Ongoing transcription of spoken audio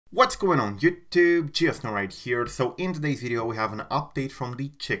What's going on YouTube, GeoSnow right here. So in today's video we have an update from the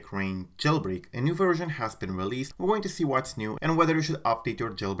CheckRa1n Jailbreak. A new version has been released. We're going to see what's new and whether you should update your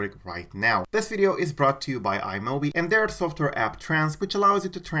jailbreak right now. This video is brought to you by iMobi and their software app Trans, which allows you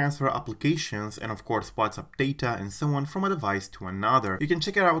to transfer applications and of course WhatsApp data and so on from a device to another. You can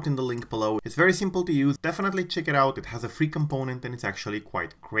check it out in the link below. It's very simple to use. Definitely check it out. It has a free component and it's actually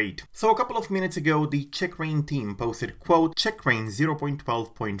quite great. So a couple of minutes ago the CheckRa1n team posted quote CheckRa1n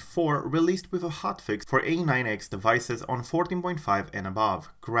 0.12.4 released with a hotfix for A9X devices on 14.5 and above.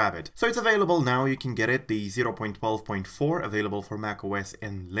 Grab it. So it's available now, you can get it, the 0.12.4 available for macOS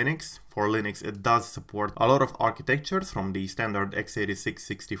and Linux. For Linux it does support a lot of architectures from the standard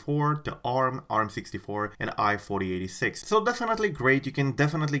x86-64 to ARM, ARM64 and i4086. So definitely great, you can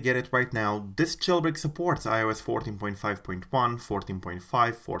definitely get it right now. This jailbreak supports iOS 14.5.1, 14.5,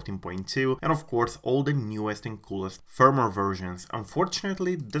 14.2 and of course all the newest and coolest firmware versions.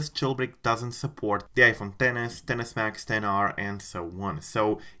 Unfortunately this jailbreak doesn't support the iPhone XS, XS Max, XR and so on.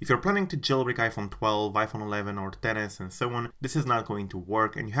 So if you're planning to jailbreak iPhone 12, iPhone 11 or XS and so on, this is not going to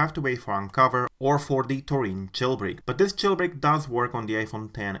work and you have to wait for Uncover or for the Taurine jailbreak. But this jailbreak does work on the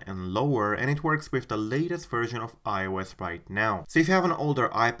iPhone X and lower and it works with the latest version of iOS right now. So if you have an older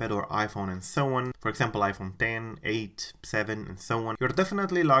iPad or iPhone and so on, for example iPhone X, 8, 7 and so on, you're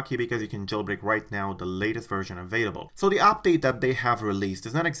definitely lucky because you can jailbreak right now the latest version available. So the update that they have released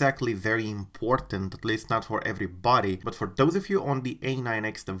is not exactly very important, at least not for everybody, but for those of you on the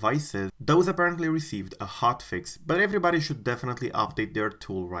A9X devices, those apparently received a hotfix, but everybody should definitely update their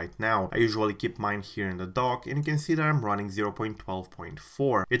tool right now. I usually keep mine here in the dock and you can see that I'm running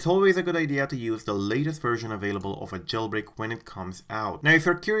 0.12.4. It's always a good idea to use the latest version available of a jailbreak when it comes out. Now if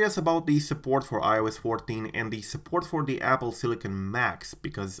you're curious about the support for iOS 14 and the support for the Apple Silicon Macs,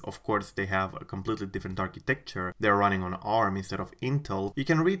 because of course they have a completely different architecture, they're running on ARM instead of Intel, you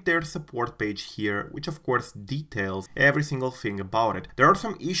can read their support page here, which of course details every single thing about it. There are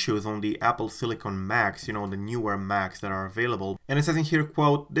some issues on the Apple Silicon Macs, you know, the newer Macs that are available, and it says in here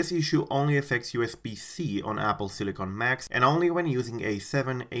quote, this issue only affects USB-C on Apple Silicon Macs and only when using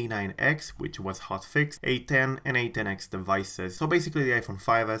A7, A9X, which was hotfixed, A10 and A10X devices. So basically the iPhone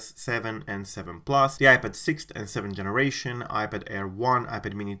 5s, 7 and 7 Plus, the iPad 6th and 7th generation, iPad Air 1,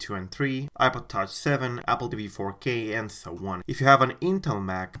 iPad Mini 2 and 3, iPod Touch 7, Apple TV 4K and so on. If you have an Intel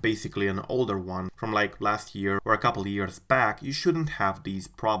Mac, basically an older one from like last year or a couple of years back, you shouldn't have these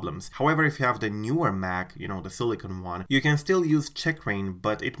problems. However, if you have the newer Mac, you know, the Silicon one, you can still use CheckRa1n,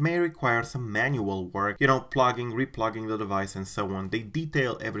 but it may require some manual work, you know, plugging, replugging the device and so on. They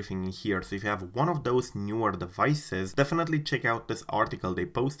detail everything in here. So if you have one of those newer devices, definitely check out this article they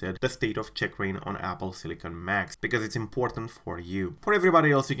posted, the state of CheckRa1n on Apple Silicon Macs, because it's important for you. For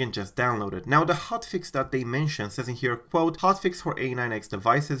everybody else, you can just download it. Now the hotfix that they mentioned says in here, quote, hotfix for A9X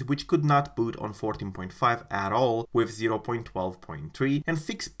devices which could not boot on 14.5 at all with 0.12.3 and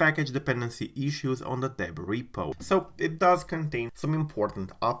fix package dependency issues on the deb repo. So it does contain some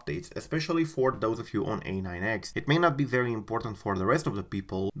important updates, especially for those of you on A9X. It may not be very important for the rest of the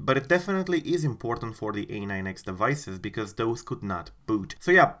people, but it definitely is important for the A9X devices because those could not boot.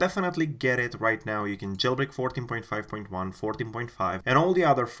 So yeah, definitely get it right now. You can jailbreak 14.5.1, 14.5 and all the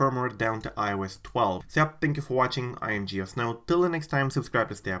other firmware down to iOS 12. So yeah, thank you for watching. I am GeoSnow. Till the next time, subscribe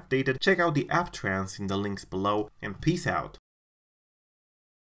to stay updated. Check out the app Trans in the links below and peace out.